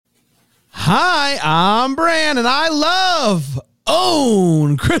Hi, I'm Bran, and I love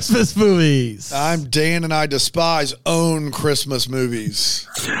own Christmas movies. I'm Dan, and I despise own Christmas movies.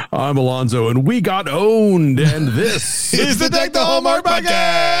 I'm Alonzo, and we got owned, and this is the Deck the Hallmark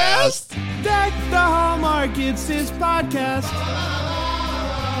podcast. Deck the Hallmark, it's his podcast.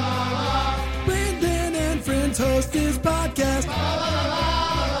 Brandon and friends host his podcast.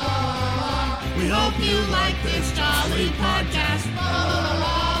 We hope you like this jolly podcast.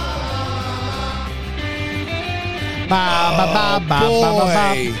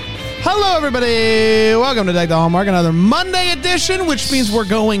 Hello, everybody. Welcome to Deck the Hallmark, another Monday edition, which means we're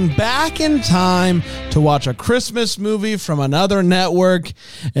going back in time to watch a Christmas movie from another network.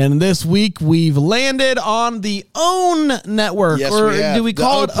 And this week, we've landed on the OWN network. Yes, or we have. do we The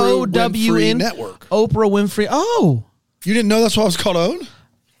call it Oprah Winfrey OWN? Network. Oprah Winfrey. Oh. You didn't know that's why it was called OWN?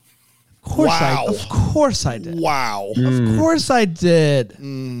 Wow. Of course I did. Wow. Of course I did.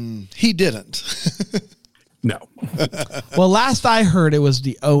 He didn't. no. Well, last I heard, it was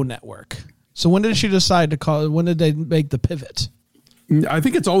the O network. So when did she decide to call it? When did they make the pivot? I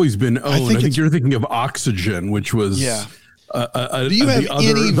think it's always been OWN. I think it's- you're thinking of Oxygen, which was Yeah. Do you have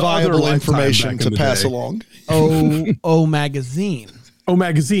any viable information to pass along? O Magazine. O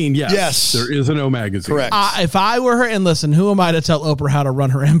Magazine, yes. Yes. There is an O Magazine. Correct. If I were her, and listen, who am I to tell Oprah how to run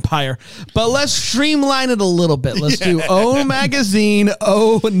her empire? But let's streamline it a little bit. Let's do O Magazine,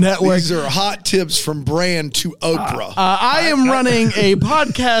 O Network. These are hot tips from Brand to Oprah. I am running a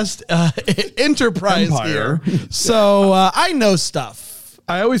podcast enterprise Empire. here, so I know stuff.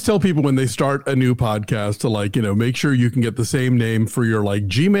 I always tell people when they start a new podcast to make sure you can get the same name for your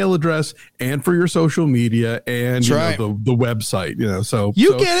Gmail address and for your social media and right. the website. So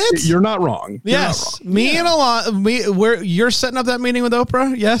You get it? You're not wrong. Yes, me and Alon, you're setting up that meeting with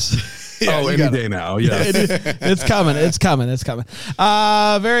Oprah. Yes. Yeah, any day now. Yeah. It's coming. It's coming. It's coming.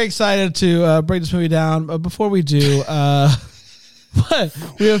 Very excited to break this movie down. But before we do, what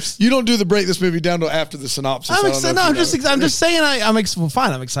we have. You don't do the break this movie down till after the synopsis. I'm excited. No, I'm just saying. I'm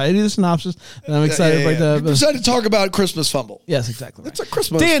fine. I'm excited to do the synopsis, and I'm excited to break You the. decided to talk about Christmas Fumble. Yes, exactly. It's a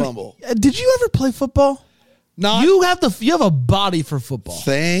Christmas Dan, fumble. Did you ever play football? Not. You have a body for football.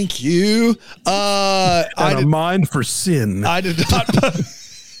 Thank you. And a mind for sin. I did not.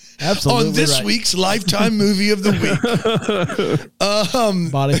 Absolutely. On this right. week's Lifetime Movie of the Week.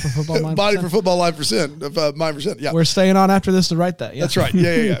 Body for football. Mind Body for for football, Mind for sin. Mind for sin. Yeah. We're staying on after this to write that. Yeah. That's right.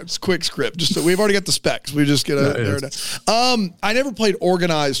 Yeah. It's quick script. We've already got the specs. We just get I never played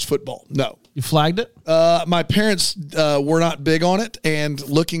organized football. No. You flagged it? My parents were not big on it, and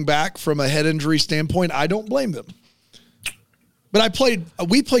looking back from a head injury standpoint, I don't blame them. But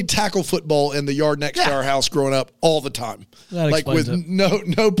we played tackle football in the yard next to our house growing up all the time. That with it.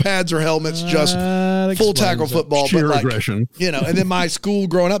 no pads or helmets, just full tackle football. Sheer but aggression. And then my school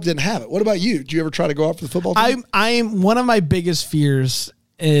growing up didn't have it. What about you? Did you ever try to go out for the football team? I'm one of my biggest fears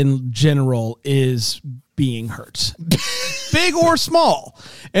in general is being hurt. Big or small.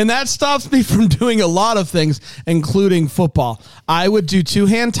 And that stops me from doing a lot of things, including football. I would do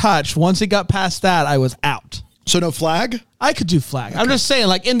two-hand touch. Once it got past that, I was out. So no flag? I could do flag. Okay. I'm just saying,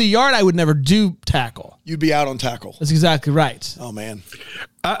 in the yard, I would never do tackle. You'd be out on tackle. That's exactly right. Oh, man.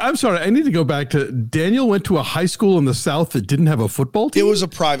 I'm sorry. I need to go back to Daniel went to a high school in the South that didn't have a football team. It was a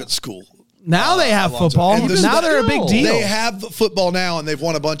private school. Now they have football. Now they're a big deal. They have football now, and they've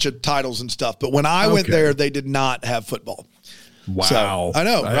won a bunch of titles and stuff. But when I went there, they did not have football. Wow. So, I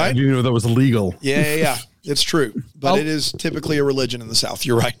know, right? I didn't know that was illegal. Yeah. It's true. But it is typically a religion in the South.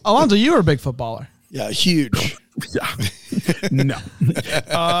 You're right. Alonzo, you were a big footballer. Yeah, huge. Yeah. No.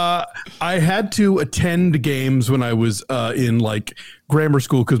 I had to attend games when I was in grammar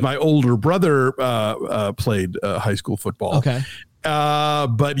school because my older brother played high school football. Okay.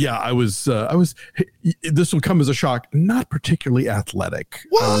 But yeah, I was, this will come as a shock, not particularly athletic.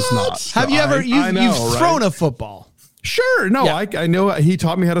 What? I was not. Have you ever, you've thrown a football? Sure. No, Yeah. I know he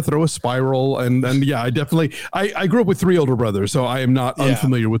taught me how to throw a spiral and yeah, I definitely, I grew up with 3 older brothers, so I am not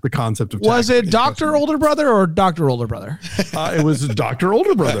unfamiliar with the concept of Was tackling. it Dr. Older Brother or Dr. Older Brother? It was Dr.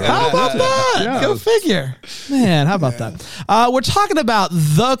 Older Brother. How about that? Yeah. Go figure. Man, how about that? We're talking about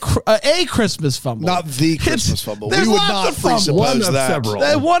a Christmas Fumble. Not the Christmas Fumble. We there's would lots not of fumbles. presuppose One of that.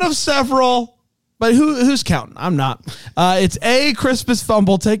 several. One of several. But who's counting? I'm not. It's a Christmas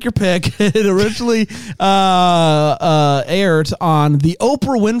Fumble. Take your pick. It originally aired on the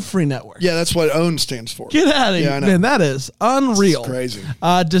Oprah Winfrey Network. Yeah, that's what OWN stands for. Get out of here. I know. Man, that is unreal. It's crazy.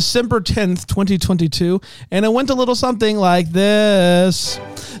 December 10th, 2022. And it went a little something like this.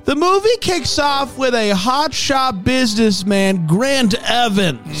 The movie kicks off with a hotshot businessman, Grant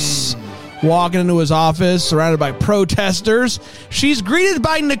Evans, walking into his office surrounded by protesters. She's greeted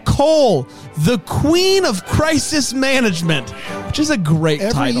by Nicole, the Queen of Crisis Management, which is a great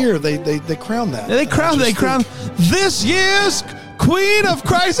title. Every year they crown that. Yeah, they crown this year's Queen of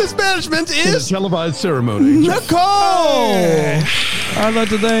Crisis Management is a televised ceremony. Nicole. Hey. I'd like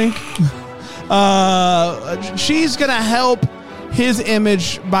to thank. She's gonna help his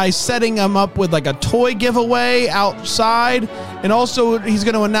image by setting him up with like a toy giveaway outside, and also he's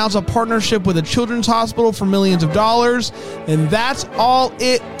going to announce a partnership with a children's hospital for millions of dollars, and that's all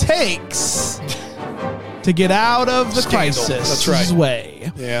it takes to get out of the crisis. That's right.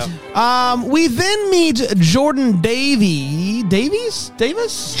 Way. Yeah. We then meet Jordan Davis.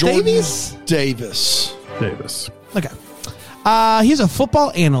 Okay. He's a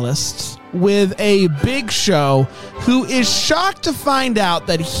football analyst with a big show who is shocked to find out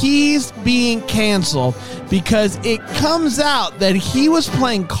that he's being canceled because it comes out that he was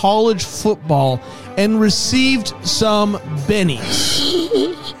playing college football and received some bennies.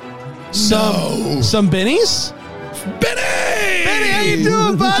 Some bennies? Benny, how you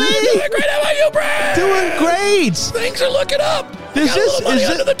doing, buddy? Doing great. How about you, Brad? Doing great. Things are looking up. Got a little money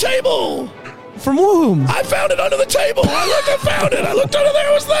under the table. From whom? I found it under the table. I found it. I looked under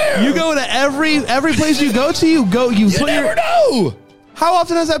there. It was there. You go to every place you go to. You never know. How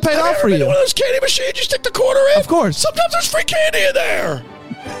often has that paid off for you? One of those candy machines. You stick the quarter in. Of course. Sometimes there's free candy in there.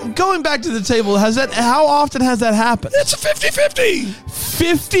 Going back to the table, how often has that happened? It's a 50-50.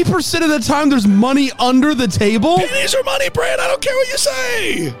 50% of the time there's money under the table? Pennies are money, Brad. I don't care what you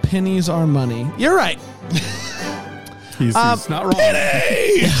say. Pennies are money. You're right. He's not wrong.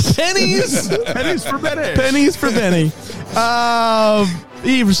 Pennies! Pennies for Benny. Pennies for Benny.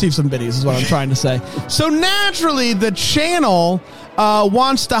 He received some biddies is what I'm trying to say. So naturally, the channel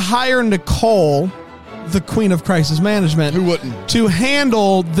wants to hire Nicole, the Queen of Crisis Management. Who wouldn't? To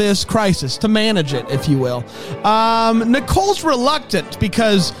handle this crisis, to manage it, if you will. Nicole's reluctant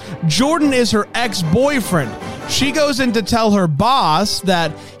because Jordan is her ex-boyfriend. She goes in to tell her boss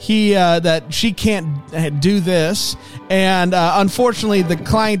that that she can't do this, and unfortunately, the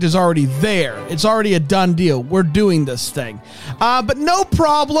client is already there. It's already a done deal. We're doing this thing, but no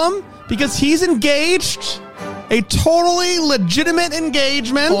problem because he's engaged. A totally legitimate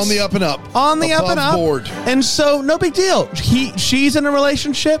engagement. On the up and up. On the up and up. Board. And so, no big deal. She's in a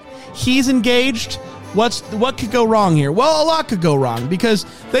relationship. He's engaged. What could go wrong here? Well, a lot could go wrong because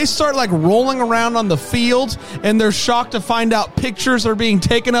they start like rolling around on the field and they're shocked to find out pictures are being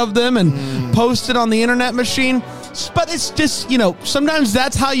taken of them and posted on the internet machine. But it's just, sometimes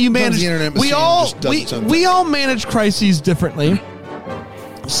that's how you manage. The internet machine we all manage crises differently.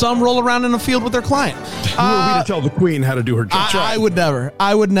 Some roll around in a field with their client. Who are we to tell the queen how to do her job? I would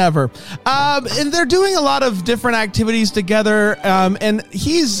never. And they're doing a lot of different activities together. And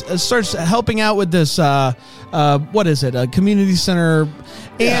starts helping out with this, what is it? A community center.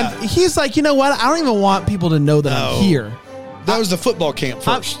 And he's like, you know what? I don't even want people to know that I'm here. That was the football camp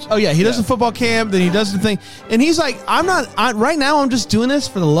first. He does the football camp, then he does the thing, and he's like, right now I'm just doing this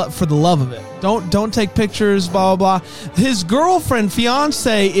for the love of it. Don't take pictures, blah blah blah. His girlfriend,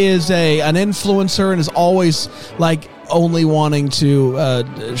 fiance, is an influencer and is always like only wanting to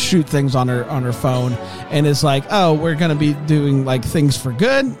shoot things on her phone, and is like, oh, we're gonna be doing like things for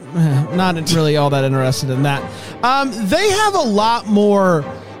good. Not really all that interested in that. They have a lot more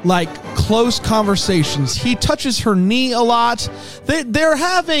like close conversations. He touches her knee a lot. They're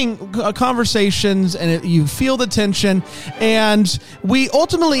having conversations, and you feel the tension. And we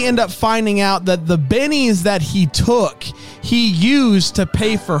ultimately end up finding out that the bennies that he took, he used to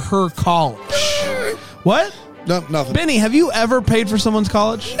pay for her college. What? No, nothing. Benny, have you ever paid for someone's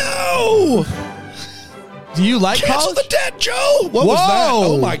college? No. Do you like Cancel college? the debt, Joe. What was that?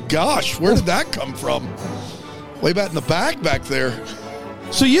 Oh my gosh, where did that come from? Way back in the back there.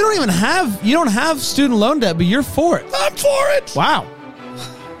 So you don't have student loan debt, but you're for it. I'm for it. Wow.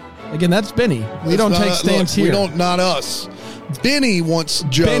 Again, that's Benny. We don't take stands here. We don't, not us. Benny wants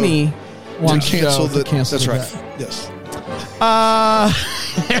Joe. Benny wants to cancel Joe to cancel That's the right. Yes.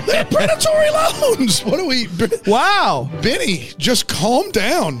 They're predatory loans. What do we? Wow. Benny, just calm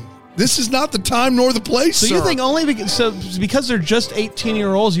down. This is not the time nor the place. So you think only because they're just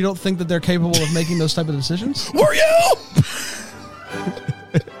 18-year-olds, you don't think that they're capable of making those type of decisions? Were you?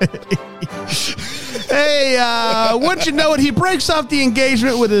 Hey, wouldn't you know it? He breaks off the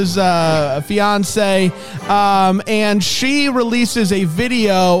engagement with his fiance, and she releases a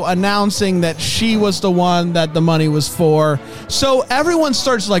video announcing that she was the one that the money was for. So everyone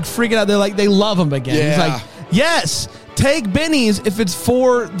starts like freaking out. They love him again. Yeah. He's like, yes, take Benny's if it's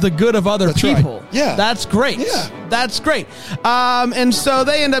for the good of other That's right. people. Yeah. That's great. Yeah. That's great. And so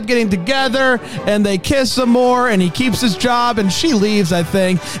they end up getting together and they kiss some more and he keeps his job and she leaves, I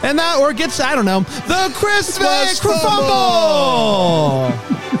think. And that, or gets, I don't know, the Christmas Fumble.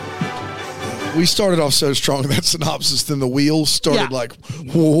 We started off so strong in that synopsis, then the wheels started like,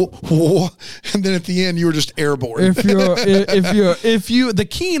 whoa, whoa, and then at the end you were just airborne. If you, the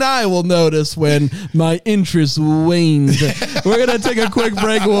keen eye will notice when my interest waned. We're gonna take a quick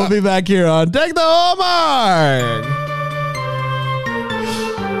break. We'll be back here on Take the Hallmark.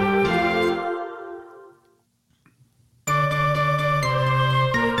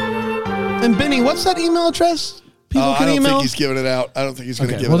 And Benny, what's that email address? People can I don't email. think he's giving it out. I don't think he's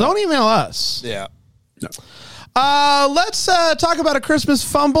going to give it Well, out. don't email us. Yeah. No. Let's talk about a Christmas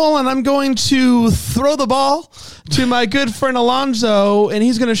fumble, and I'm going to throw the ball to my good friend Alonzo, and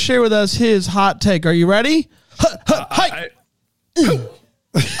he's going to share with us his hot take. Are you ready? Hi.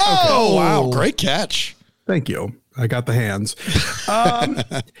 Oh, wow. Great catch. Thank you. I got the hands.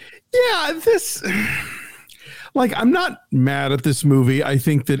 Yeah, this... Like, I'm not mad at this movie. I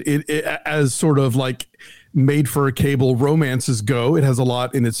think that it as sort of like made for a cable romances go, it has a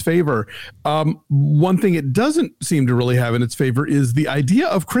lot in its favor. One thing it doesn't seem to really have in its favor is the idea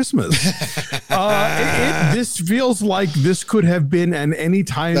of Christmas. This feels like this could have been an any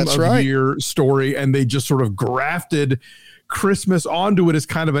time That's of right. year story, and they just sort of grafted Christmas onto it as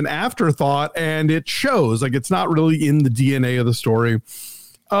kind of an afterthought, and it shows. Like, it's not really in the DNA of the story.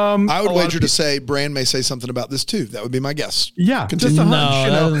 I would wager to say Brand may say something about this too. That would be my guess. Yeah, Continue. just a No,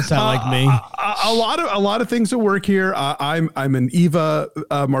 hunch, that doesn't sound like me. A lot of things at work here. I'm an Eva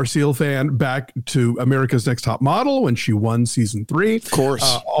Marcille fan. Back to America's Next Top Model when she won season 3. Of course.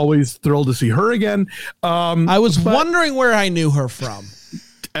 Always thrilled to see her again. I was wondering where I knew her from.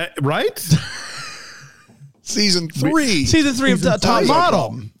 Right? Season 3. Season 3 of Top That was our Model.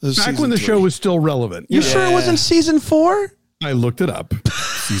 problem. It was Back season when the 3. show was still relevant. You sure it wasn't season 4? I looked it up.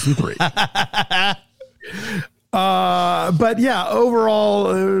 Season 3. But yeah, overall,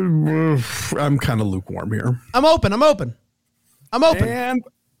 I'm kind of lukewarm here. I'm open. And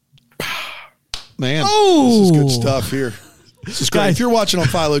Man, Oh. this is good stuff here. This is great. Guys. If you're watching on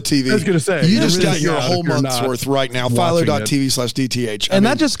Philo TV, I was gonna say, you you're just got missing your out whole if you're month's not worth right now. watching Philo.tv/DTH. And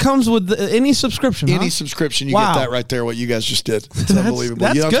that just comes with any subscription. any huh? subscription, you Wow. get that right there, what you guys just did. It's unbelievable.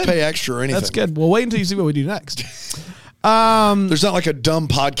 that's You don't have good. to pay extra or anything. That's good. Well, wait until you see what we do next. There's not like a dumb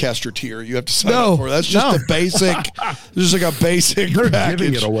podcaster tier you have to sign No, up for. That's just no. a basic, just like a basic They're package.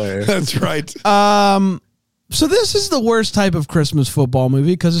 giving it away. That's right. So this is the worst type of Christmas football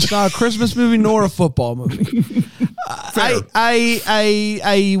movie because it's not a Christmas movie nor a football movie.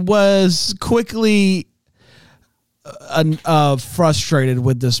 I was quickly frustrated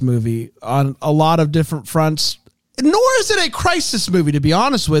with this movie on a lot of different fronts. Nor is it a crisis movie, to be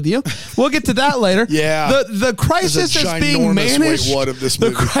honest with you. We'll get to that later. Yeah. The crisis There's a is being ginormous managed. wait, what of this the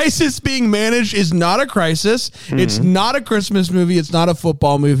movie? crisis being managed is not a crisis. It's not a Christmas movie. It's not a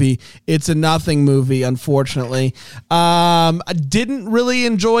football movie. It's a nothing movie, unfortunately. I didn't really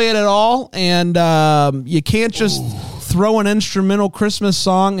enjoy it at all. And you can't just throw an instrumental Christmas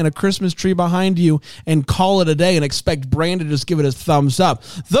song and a Christmas tree behind you and call it a day and expect Brandon to just give it a thumbs up.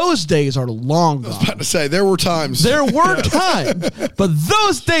 Those days are long gone. About to say, there were times. There were times, but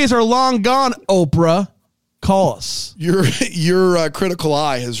those days are long gone. Oprah, call us. Your critical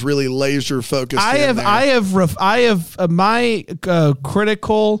eye has really laser focused. My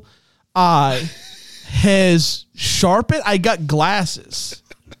critical eye has sharpened. I got glasses.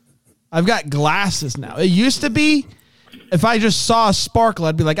 I've got glasses now. It used to be, if I just saw a sparkle,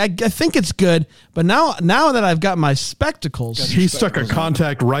 I'd be like, I think it's good. But now that I've got my spectacles, He stuck a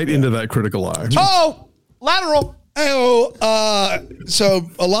contact right into that critical eye. oh, lateral. So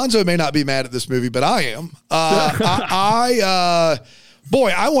Alonzo may not be mad at this movie, but I am. I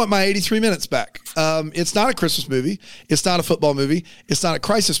want my 83 minutes back. It's not a Christmas movie. It's not a football movie. It's not a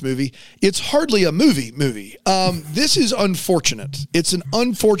crisis movie. It's hardly a movie. This is unfortunate. It's an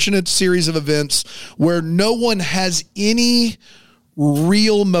unfortunate series of events where no one has any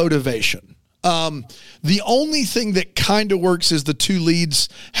real motivation. The only thing that kind of works is the two leads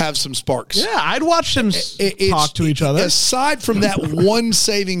have some sparks. Yeah, I'd watch them talk to each other. Aside from that one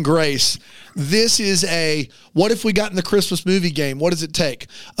saving grace, this is a, what if we got in the Christmas movie game? What does it take?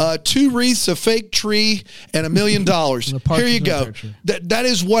 2 wreaths, a fake tree, and $1 million. Here you go. That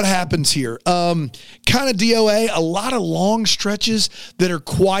is what happens here. Kind of DOA, a lot of long stretches that are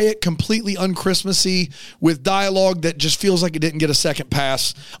quiet, completely un-Christmassy, with dialogue that just feels like it didn't get a second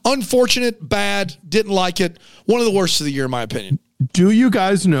pass. Unfortunate, bad, didn't like it. One of the worst of the year, in my opinion. Do you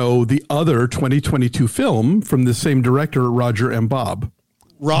guys know the other 2022 film from the same director, Roger M. Bob?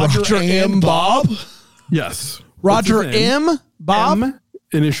 Roger M. Bob? Yes. Roger M. Bob?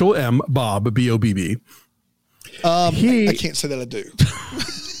 Initial M, Bob, B-O-B-B. I can't say that I do.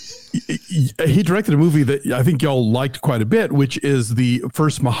 He directed a movie that I think y'all liked quite a bit, which is the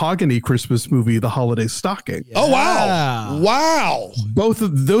first Mahogany Christmas movie, The Holiday Stocking. Oh, wow. Wow. Both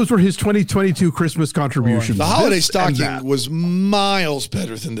of those were his 2022 Christmas contributions. The Holiday Stocking was miles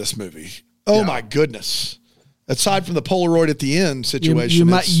better than this movie. Oh, my goodness. Aside from the Polaroid at the end situation.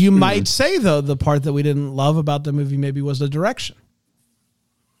 You might say, though, the part that we didn't love about the movie maybe was the direction.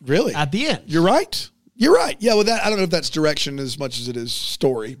 Really? At the end. You're right. You're right. Yeah, well, that I don't know if that's direction as much as it is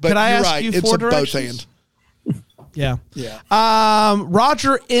story. But Could I you're ask right. you It's for a both directions? and. Yeah. Yeah.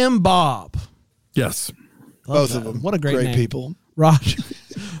 Roger M. Bob. Yes. Both of them. What a great name. people.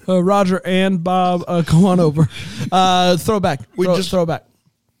 Roger and Bob, come on over. Throw it back. Throw it back.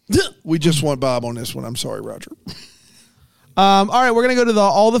 We just want Bob on this one. I'm sorry, Roger. All right, we're going to go to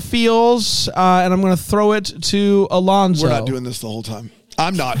all the feels, and I'm going to throw it to Alonzo. We're not doing this the whole time.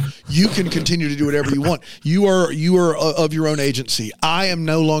 I'm not. You can continue to do whatever you want. You are of your own agency. I am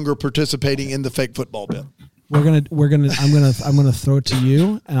no longer participating in the fake football bit. I'm gonna throw it to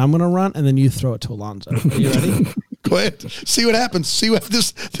you, and I'm gonna run, and then you throw it to Alonzo. Are you ready? Go ahead. See what happens. See what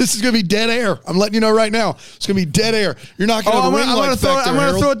this is going to be dead air. I'm letting you know right now. It's going to be dead air. You're not going to have a ring lights back there, I'm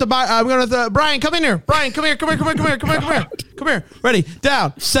going to throw it to I'm going to throw Brian, come in here. Brian, come here. Come here. Ready.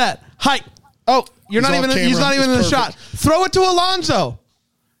 Down. Set. Hike. Oh, he's not even in the shot. Throw it to Alonzo.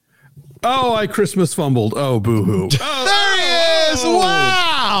 Oh, I Christmas fumbled. Oh, boo-hoo. There he is.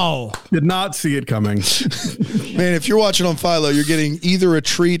 Wow. Did not see it coming. Man, if you're watching on Philo, you're getting either a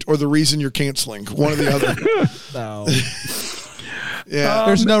treat or the reason you're canceling. One or the other. No. Yeah.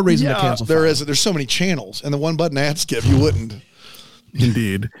 There's no reason to cancel. There's so many channels, and the one button ad skip, you wouldn't.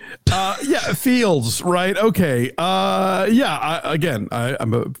 Indeed. Fields, right? Okay. I'm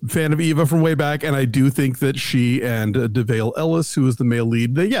a fan of Eva from way back, and I do think that she and DeVale Ellis, who is the male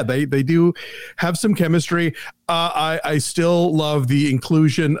lead, they do have some chemistry. I still love the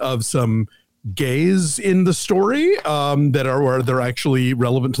inclusion of some gays in the story that are where they're actually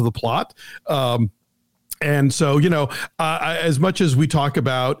relevant to the plot. And so, as much as we talk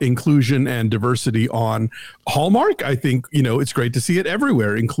about inclusion and diversity on Hallmark, I think, it's great to see it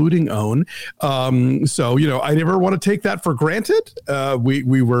everywhere, including OWN. I never want to take that for granted.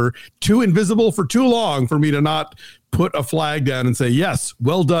 We were too invisible for too long for me to not put a flag down and say, yes,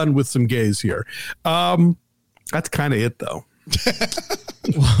 well done with some gays here. That's kind of it, though.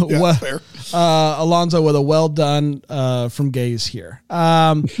 Yeah, fair. Alonzo with a well done from gays here.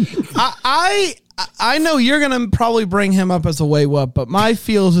 I know you're going to probably bring him up as a way up, but my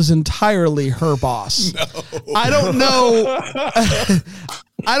feels is entirely her boss. No. I don't know.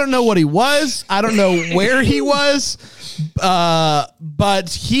 I don't know what he was. I don't know where he was. But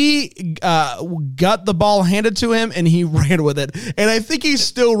he got the ball handed to him and he ran with it. And I think he's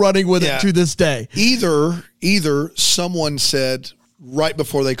still running with it to this day. Either someone said right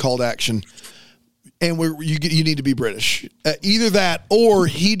before they called action, and you need to be British. Either that, or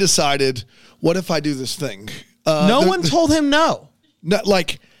he decided, what if I do this thing? No one told him no.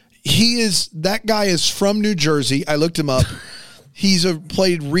 That guy is from New Jersey. I looked him up. He's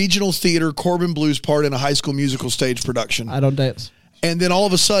played regional theater, Corbin Blues part in a High School Musical stage production. I don't dance. And then all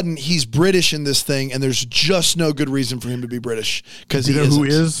of a sudden, he's British in this thing, and there's just no good reason for him to be British because he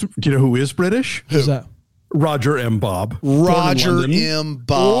isn't. Do you know who is British? Who's that? Roger M. Bob. Roger M.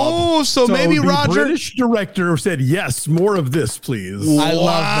 Bob. Oh, so maybe the Roger. British director said, yes, more of this, please. I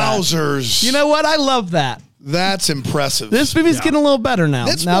love that. You know what? I love that. That's impressive. This movie's getting a little better now.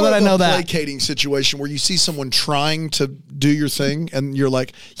 That's now that I know that. Placating situation where you see someone trying to do your thing, and you're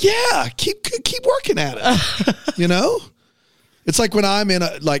like, yeah, keep working at it. It's like when I'm in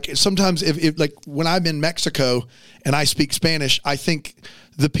sometimes if when I'm in Mexico and I speak Spanish, I think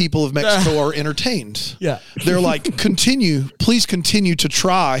the people of Mexico are entertained. Yeah. They're like, please continue to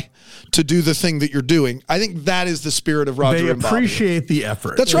try to do the thing that you're doing. I think that is the spirit of Roger. They and Bob. appreciate the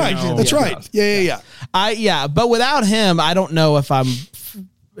effort. That's right. That's right. Yeah. But without him, I don't know if I'm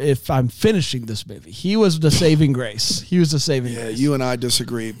finishing this movie. He was the saving grace. Grace. You and I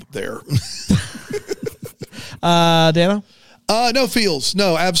disagree there. Dano? No feels.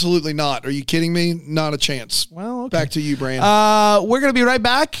 No, absolutely not. Are you kidding me? Not a chance. Well, okay. Back to you, Brand. We're going to be right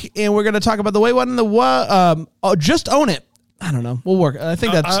back, and we're going to talk about the way one and the what. Just own it. I don't know. We'll work. I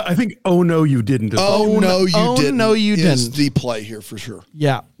think that's. I think. Oh no, you didn't. Oh no, you didn't. No, you didn't. Is the play here for sure.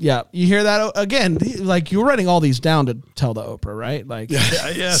 Yeah. You hear that again? Like you're writing all these down to tell the Oprah, right? Like,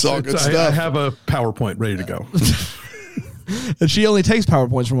 it's all good stuff. I have a PowerPoint ready to go. And she only takes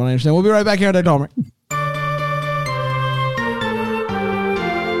PowerPoints from what I understand. We'll be right back here at Dahmer.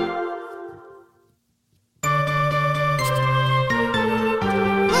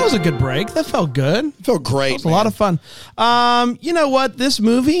 That was a good break. That felt good. It felt great. It was a lot of fun. You know what? This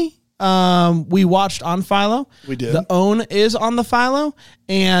movie we watched on Philo. We did. The OWN is on the Philo,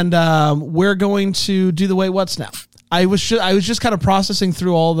 and we're going to do the Wait What's now. I was just kind of processing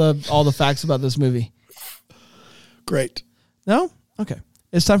through all the facts about this movie. Great. No? Okay.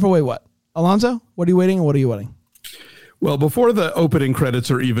 It's time for Wait What. Alonzo, what are you waiting and what are you waiting? Well, before the opening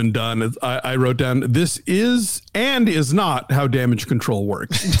credits are even done, I wrote down, this is and is not how damage control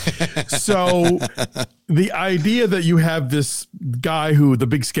works. So the idea that you have this guy who the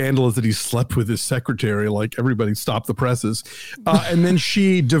big scandal is that he slept with his secretary, like everybody stop the presses. And then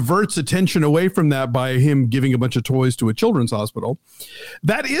she diverts attention away from that by him giving a bunch of toys to a children's hospital.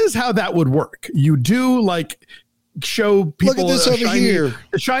 That is how that would work. You do like show people Look at this over here.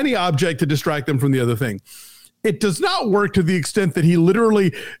 A shiny object to distract them from the other thing. It does not work to the extent that he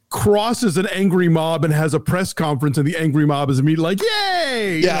literally crosses an angry mob and has a press conference and the angry mob is immediately like,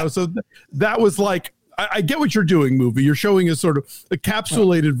 yay! Yeah. You know, so that was like, I get what you're doing, movie. You're showing a sort of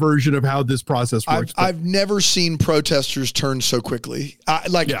encapsulated version of how this process works. I've never seen protesters turn so quickly.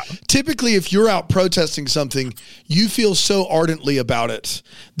 Typically, if you're out protesting something, you feel so ardently about it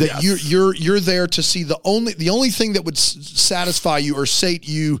that you're there to see the only thing that would satisfy you or sate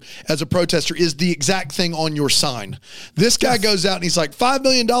you as a protester is the exact thing on your sign. This guy goes out and he's like $5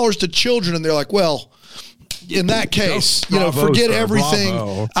 million to children, and they're like, well, in that case, forget everything.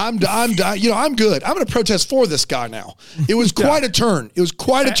 Bravo. I'm good. I'm going to protest for this guy now. It was quite a turn. It was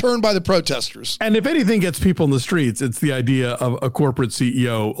quite a turn by the protesters. And if anything gets people in the streets, it's the idea of a corporate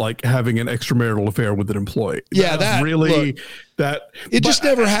CEO like having an extramarital affair with an employee. Yeah, it just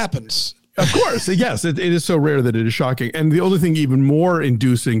never happens. Of course, yes, it is so rare that it is shocking. And the only thing even more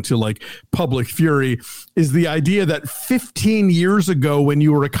inducing to like public fury is the idea that 15 years ago, when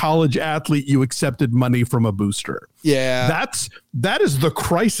you were a college athlete, you accepted money from a booster. Yeah, that is the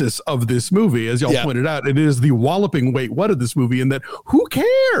crisis of this movie, as y'all pointed out. It is the walloping wait what of this movie, in that who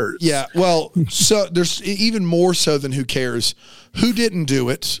cares? Yeah, well, so there's even more so than who cares. Who didn't do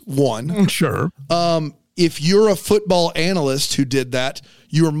it? One, sure. If you're a football analyst who did that,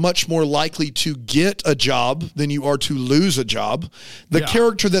 you are much more likely to get a job than you are to lose a job. The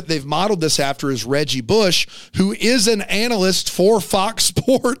character that they've modeled this after is Reggie Bush, who is an analyst for Fox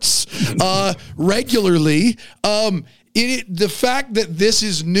Sports regularly. The fact that this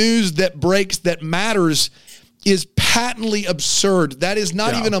is news that breaks, that matters, is patently absurd. That is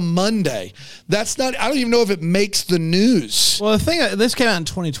not even a Monday. That's not, I don't even know if it makes the news. Well, the thing, this came out in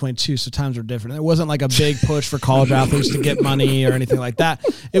 2022, so times are different. It wasn't like a big push for college athletes to get money or anything like that.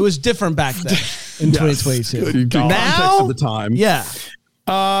 It was different back then in 2022. Context of the time. Yeah.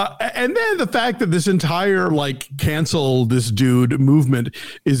 And then the fact that this entire like cancel this dude movement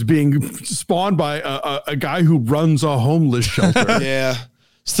is being spawned by a guy who runs a homeless shelter. Yeah.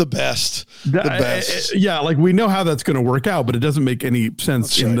 It's the best. Yeah, like we know how that's going to work out, but it doesn't make any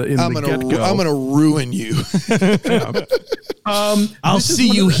sense in the get-go. I'm going to ruin you. I'll see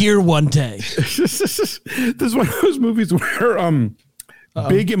you here one day. This is one of those movies where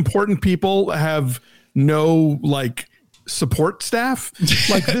big important people have no like support staff.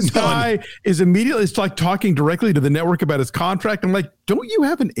 Like this guy is immediately, it's like talking directly to the network about his contract. I'm like, don't you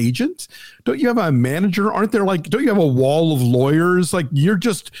have an agent? Don't you have a manager? Aren't there like, don't you have a wall of lawyers? Like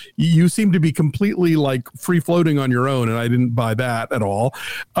you seem to be completely like free floating on your own. And I didn't buy that at all.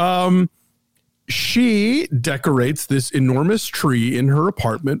 She decorates this enormous tree in her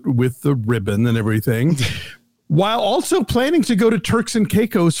apartment with the ribbon and everything, while also planning to go to Turks and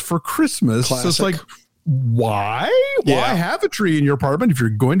Caicos for Christmas. Classic. So it's like, why have a tree in your apartment if you're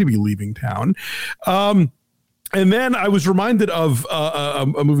going to be leaving town? And then I was reminded of a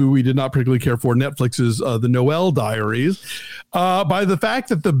movie we did not particularly care for, Netflix's The Noel Diaries, by the fact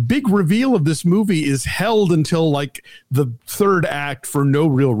that the big reveal of this movie is held until like the third act for no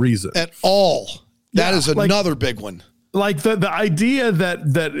real reason at all. That is another big one. Like the idea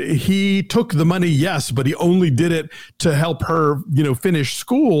that he took the money, yes, but he only did it to help her, finish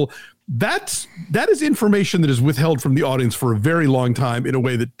school. That is information that is withheld from the audience for a very long time in a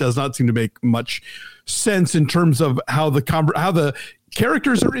way that does not seem to make much sense in terms of how the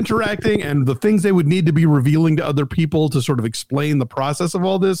characters are interacting and the things they would need to be revealing to other people to sort of explain the process of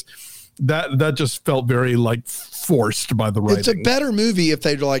all this. That just felt very like forced by the writing. It's a better movie if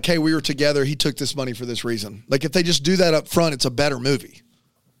they're like, hey, we were together. He took this money for this reason. Like if they just do that up front, it's a better movie.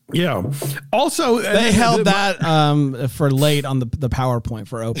 Yeah. Also, they held that for late on the PowerPoint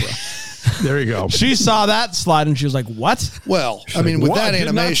for Oprah. There you go. She saw that slide and she was like, "What?" Well, I mean, with "What? that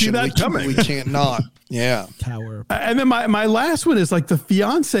Did not see animation, that we can't not. Yeah. Tower. And then my last one is like the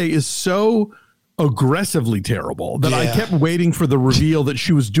fiance is so aggressively terrible that I kept waiting for the reveal that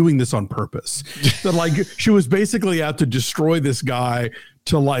she was doing this on purpose. That like she was basically out to destroy this guy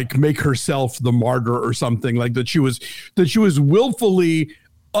to like make herself the martyr or something, like that she was willfully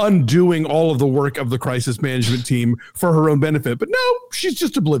undoing all of the work of the crisis management team for her own benefit. But no, she's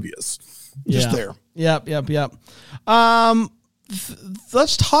just oblivious. Just there. Yep.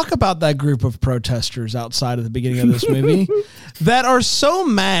 Let's talk about that group of protesters outside of the beginning of this movie that are so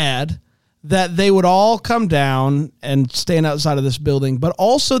mad that they would all come down and stand outside of this building, but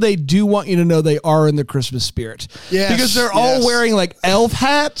also they do want you to know they are in the Christmas spirit. Yes, because they're all wearing like elf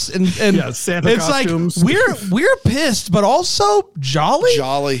hats and Santa it's costumes. Like we're pissed, but also jolly.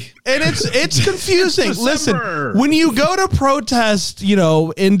 And it's confusing. Listen, when you go to protest,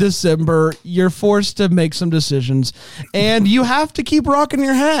 in December, you're forced to make some decisions, and you have to keep rocking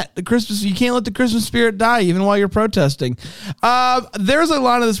your hat. You can't let the Christmas spirit die, even while you're protesting. There's a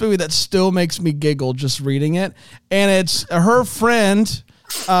line of this movie that still makes me giggle just reading it, and it's her friend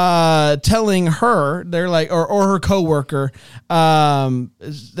telling her, they're like, or her coworker,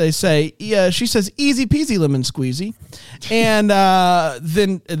 they say, she says, "Easy peasy lemon squeezy," and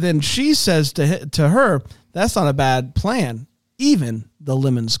then she says to her, "That's not a bad plan, even the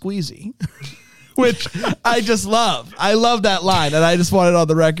lemon squeezy." Which I just love. I love that line, and I just want it on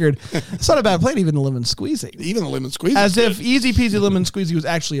the record. It's not a bad plan, even the lemon squeezy. Even the lemon squeezy. As if Easy Peasy Lemon Squeezy was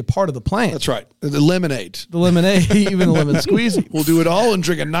actually a part of the plan. That's right. The lemonade. The lemonade, even the lemon squeezy. We'll do it all and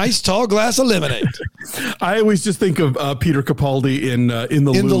drink a nice tall glass of lemonade. I always just think of Peter Capaldi in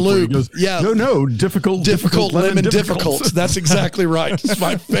the Loop. He goes, no, difficult lemon difficult. That's exactly right. It's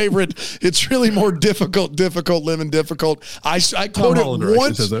my favorite. It's really more difficult lemon difficult. I quote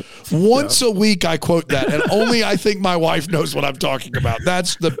it once a week. I quote that, and only I think my wife knows what I'm talking about.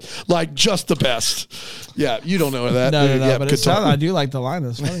 That's just the best. Yeah, you don't know that. No, but I do like the line.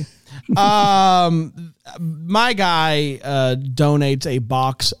 That's funny. My guy donates a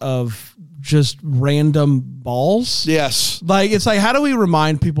box of just random balls. Yes. It's like, how do we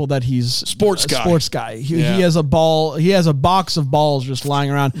remind people that he's sports guy? He has a ball. He has a box of balls just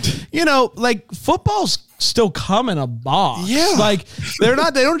lying around. Footballs still come in a box. Yeah. They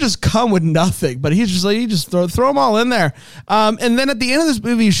don't just come with nothing, but he's just like, you just throw them all in there. And then at the end of this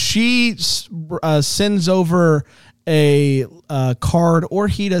movie, she sends over a card, or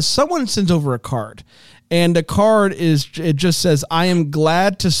someone sends over a card. And the card it just says, "I am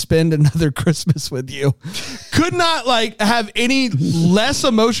glad to spend another Christmas with you." Could not have any less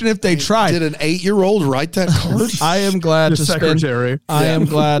emotion if they tried. Did an 8-year-old write that card? I am glad to secretary. I am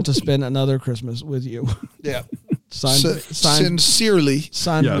glad to spend another Christmas with you. Yeah. Sincerely.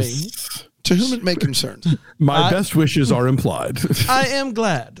 Signed me. To whom it may concern. My best wishes are implied. I am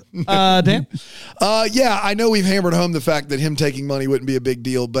glad. Dan? I know we've hammered home the fact that him taking money wouldn't be a big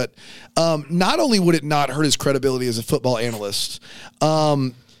deal, but not only would it not hurt his credibility as a football analyst,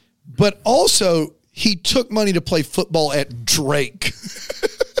 but also he took money to play football at Drake.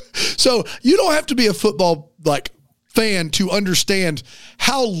 So you don't have to be a football fan to understand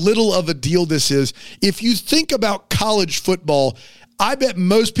how little of a deal this is. If you think about college football, I bet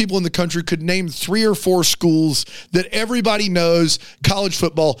most people in the country could name 3 or 4 schools that everybody knows college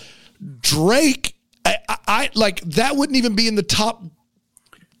football. Drake, I that wouldn't even be in the top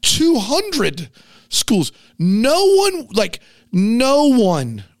 200 schools. No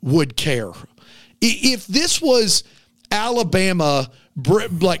one would care. If this was Alabama,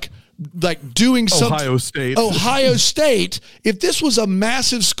 doing something, Ohio State, if this was a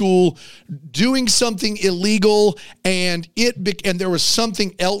massive school doing something illegal and there was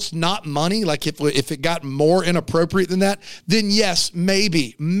something else, not money, if it got more inappropriate than that, then yes,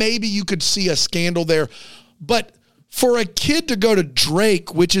 maybe you could see a scandal there. But for a kid to go to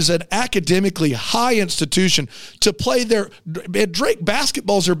Drake, which is an academically high institution, to play there, Drake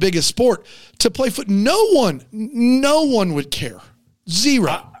basketball's their biggest sport, to play no one would care.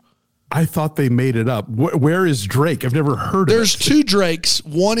 Zero. I thought they made it up. Where is Drake? I've never heard of it. There's 2 Drakes.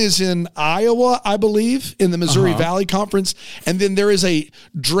 One is in Iowa, I believe, in the Missouri Valley Conference. And then there is a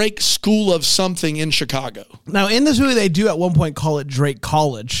Drake School of something in Chicago. Now, in this movie, they do at one point call it Drake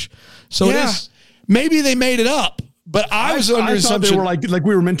College. So it is. Maybe they made it up. But I was under the assumption they were like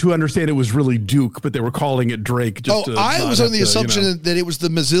we were meant to understand it was really Duke, but they were calling it Drake. I was under the assumption that it was the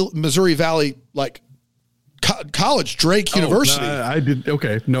Missouri Valley, college, Drake University. I did.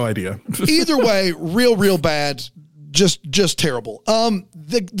 Okay. No idea. Either way, real bad. Just terrible.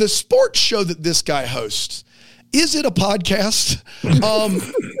 The sports show that this guy hosts Is it a podcast?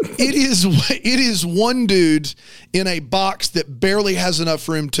 It is one dude in a box that barely has enough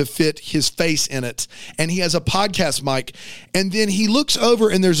room to fit his face in it. And he has a podcast mic. And then he looks over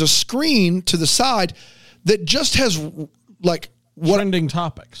and there's a screen to the side that just has like trending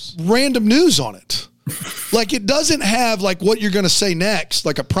topics, random news on it. Like it doesn't have like what you're going to say next,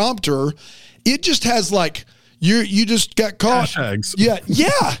 like a prompter. It just has like you just got caught. Hashtags.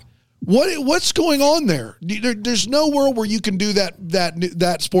 Yeah. What's going on there? There's no world where you can do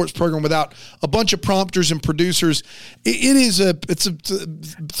that sports program without a bunch of prompters and producers. It's a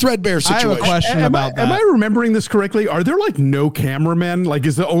threadbare situation. I have a question about that. Am I remembering this correctly? Are there like no cameramen? Like,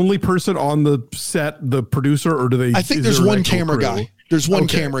 is the only person on the set the producer, or do they? I think there's one camera guy. There's one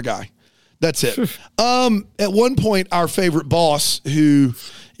camera guy. That's it. At one point, our favorite boss, who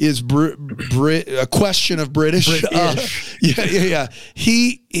is a question of British. Yeah.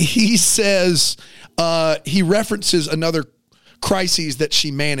 He says he references another crisis that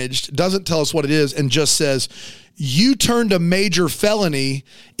she managed, doesn't tell us what it is, and just says, "You turned a major felony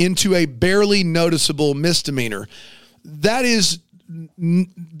into a barely noticeable misdemeanor." That's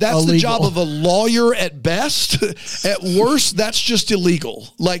illegal. The job of a lawyer at best. At worst, that's just illegal.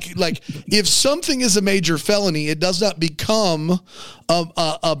 Like if something is a major felony, it does not become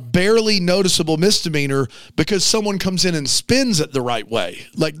a barely noticeable misdemeanor because someone comes in and spins it the right way.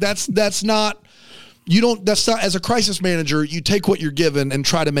 Like that's not. That's not, as a crisis manager, you take what you're given and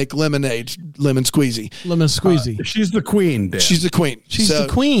try to make lemon squeezy. She's the queen, Dan. She's the queen. She's the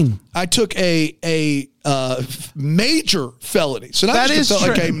queen. I took a major felony. So not that just is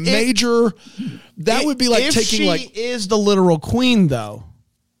like a major, that would be like if taking she is the literal queen though.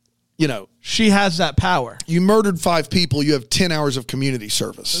 You know, she has that power. You murdered 5 people. You have 10 hours of community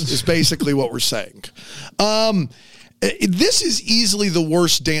service is basically what we're saying. This is easily the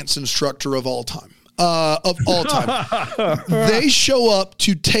worst dance instructor of all time. They show up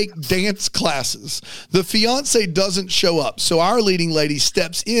to take dance classes. The fiance doesn't show up. So our leading lady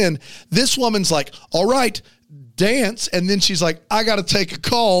steps in. This woman's like, all right, dance. And then she's like, I got to take a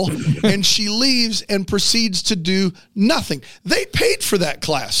call. And she leaves and proceeds to do nothing. They paid for that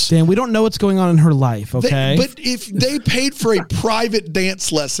class. Dan, we don't know what's going on in her life, okay? But if they paid for a private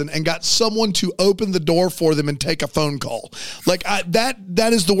dance lesson and got someone to open the door for them and take a phone call, like that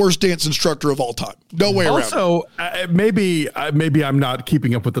is the worst dance instructor of all time. No way around. Also, maybe I'm not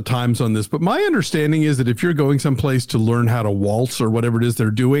keeping up with the times on this, but my understanding is that if you're going someplace to learn how to waltz or whatever it is they're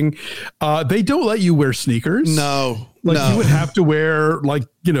doing, they don't let you wear sneakers. No. You would have to wear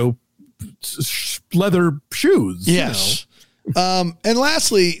leather shoes. Yes. And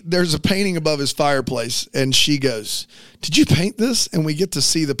lastly, there's a painting above his fireplace, and she goes, "Did you paint this?" And we get to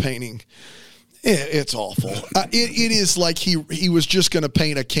see the painting. It's awful. It is like he was just going to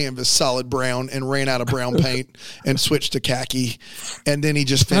paint a canvas solid brown and ran out of brown paint and switched to khaki, and then he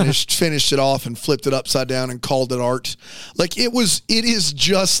just finished it off and flipped it upside down and called it art. Like it is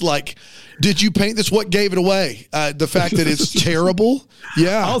just like, did you paint this? What gave it away? The fact that it's terrible.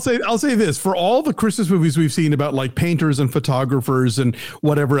 Yeah. I'll say this, for all the Christmas movies we've seen about like painters and photographers and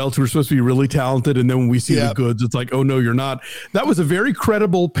whatever else who are supposed to be really talented, and then when we see the goods, it's like, oh no, you're not. That was a very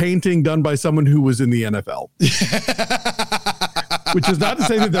credible painting done by someone who was in the NFL. Which is not to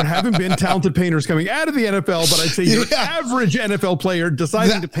say that there haven't been talented painters coming out of the NFL, but I'd say your average NFL player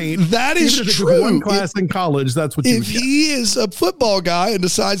deciding to paint. That is even if true. It's one class in college, that's what you would If get. he is a football guy and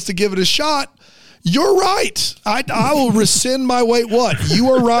decides to give it a shot, you're right. I will rescind my wait what. You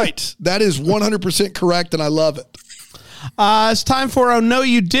are right. That is 100% correct, and I love it. It's time for Oh No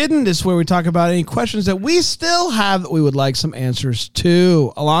You Didn't. This is where we talk about any questions that we still have that we would like some answers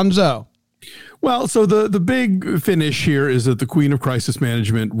to. Alonzo. Well, so the big finish here is that the Queen of Crisis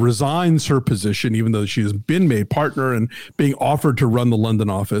Management resigns her position, even though she has been made partner and being offered to run the London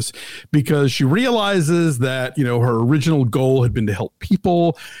office, because she realizes that, her original goal had been to help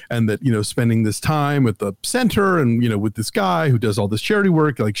people, and that, spending this time at the center and, with this guy who does all this charity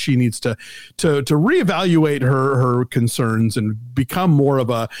work, like she needs to reevaluate her concerns and become more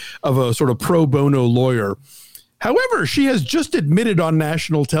of a sort of pro bono lawyer. However, she has just admitted on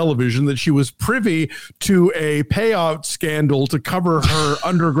national television that she was privy to a payout scandal to cover her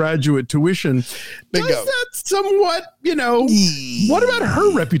undergraduate tuition. Bingo. Does that somewhat, what about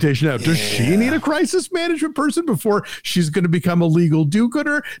her reputation now? Does she need a crisis management person before she's going to become a legal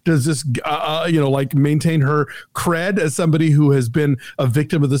do-gooder? Does this, maintain her cred as somebody who has been a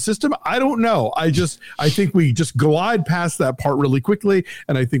victim of the system? I don't know. I think we just glide past that part really quickly,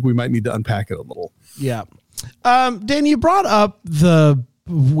 and I think we might need to unpack it a little. Yeah. Dan, you brought up the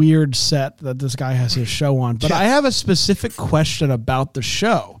weird set that this guy has his show on, but I have a specific question about the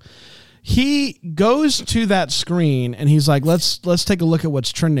show. he goes to that screen and he's like, let's take a look at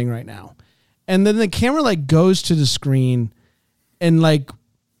what's trending right now. And then the camera like goes to the screen and like,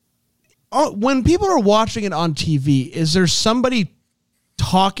 when people are watching it on TV, is there somebody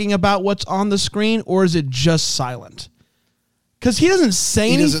talking about what's on the screen or is it just silent? Because he doesn't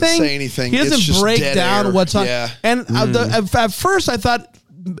say anything. He doesn't say anything. He doesn't It's just break dead down air. what's on. Yeah. And at first I thought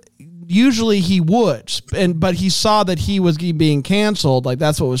usually he would, but he saw that he was being canceled. Like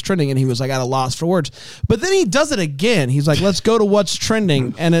that's what was trending. And he was like at a loss for words. But then he does it again. He's like, let's go to what's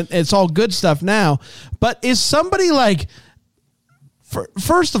trending. And it's all good stuff now. But is somebody like,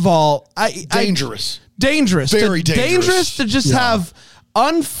 first of all, Dangerous. Very dangerous to just have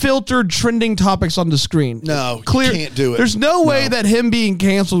unfiltered trending topics on the screen. No, you can't do it. There's no way that him being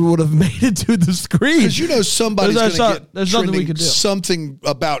canceled would have made it to the screen. Because you know somebody's going to get there's nothing we could do. Something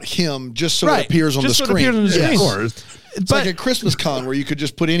about him just so Right. it appears on Just the so it screen. appears on the screen. Of course. It's But- like a Christmas con where you could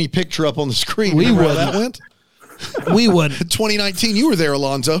just put any picture up on the screen. We Remember how wouldn't. that went? We would. 2019, you were there,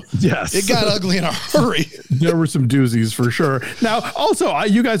 Alonzo. Yes. It got ugly in a hurry. There were some doozies for sure. Now, also,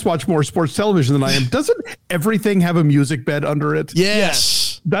 you guys watch more sports television than I am. Doesn't everything have a music bed under it?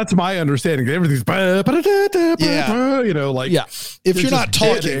 Yes. That's my understanding. Everything's, you know, like, Yeah. If there's you're not just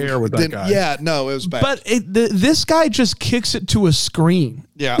dead talking, air with that then guy. yeah, no, it was bad. But this guy just kicks it to a screen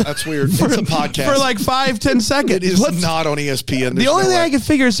yeah, that's weird. It's a podcast. for like 5-10 seconds. it is What's- not on ESPN. The only thing I can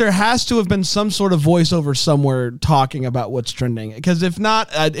figure is there has to have been some sort of voiceover somewhere talking about what's trending. Because if not,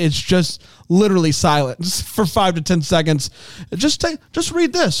 it's just literally silence for 5 to 10 seconds. Just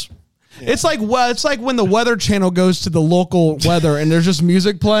read this. Yeah. It's like when the Weather Channel goes to the local weather and there's just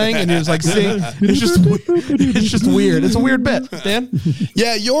music playing and you're just like seeing. It's just weird. It's a weird bit, Dan.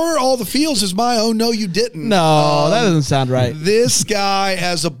 Yeah, your all the feels is my own. No, you didn't. No, that doesn't sound right. This guy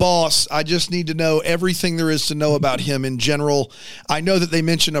as a boss, I just need to know everything there is to know about him in general. I know that they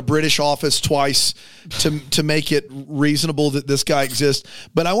mention a British office twice to make it reasonable that this guy exists,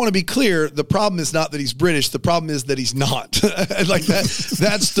 but I want to be clear. The problem is not that he's British. The problem is that he's not. Like that.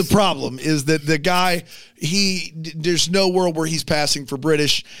 That's the problem. Is that the guy? There's no world where he's passing for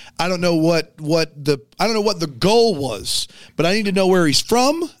British. I don't know what the goal was, but I need to know where he's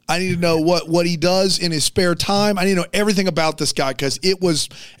from. I need to know what he does in his spare time. I need to know everything about this guy because it was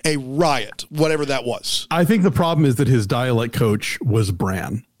a riot, whatever that was. I think the problem is that his dialect coach was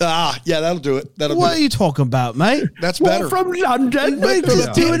Bran. Yeah, that'll do it. What are you talking about, mate? That's better. Well, from London. We're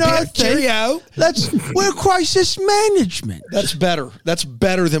just doing our thing. Cheerio. We're crisis management. That's better. That's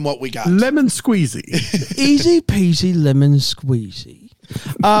better than what we got. Lemon squeezy. Easy peasy lemon squeezy.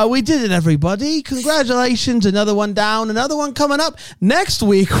 We did it, everybody. Congratulations. Another one down, another one coming up. Next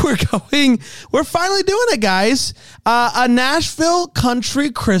week, we're finally doing it, guys. A Nashville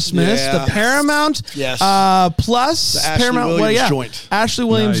country Christmas. Yeah. The Paramount. Yes. Plus The Ashley Paramount. Williams joint. Ashley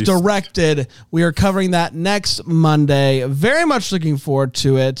Williams Nice. directed. We are covering that next Monday. Very much looking forward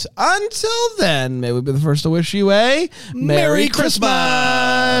to it. Until then, may we be the first to wish you a Merry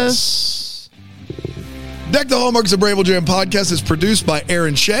Christmas. Deck the Hallmarks of Bramble Jam podcast is produced by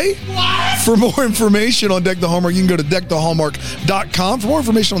Aaron Shea. What? For more information on Deck the Hallmark, you can go to deckthehallmark.com. For more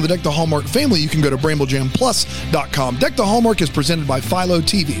information on the Deck the Hallmark family, you can go to bramblejamplus.com. Deck the Hallmark is presented by Philo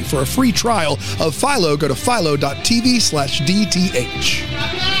TV. For a free trial of Philo, go to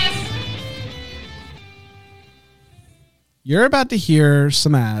philo.tv/DTH. You're about to hear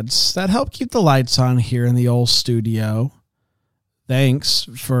some ads that help keep the lights on here in the old studio. Thanks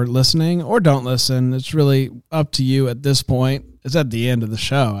for listening or don't listen. It's really up to you at this point. It's at the end of the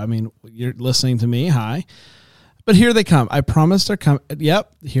show. I mean, you're listening to me. Hi. But here they come. I promise they're coming.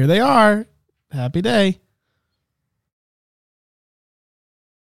 Yep, here they are. Happy day.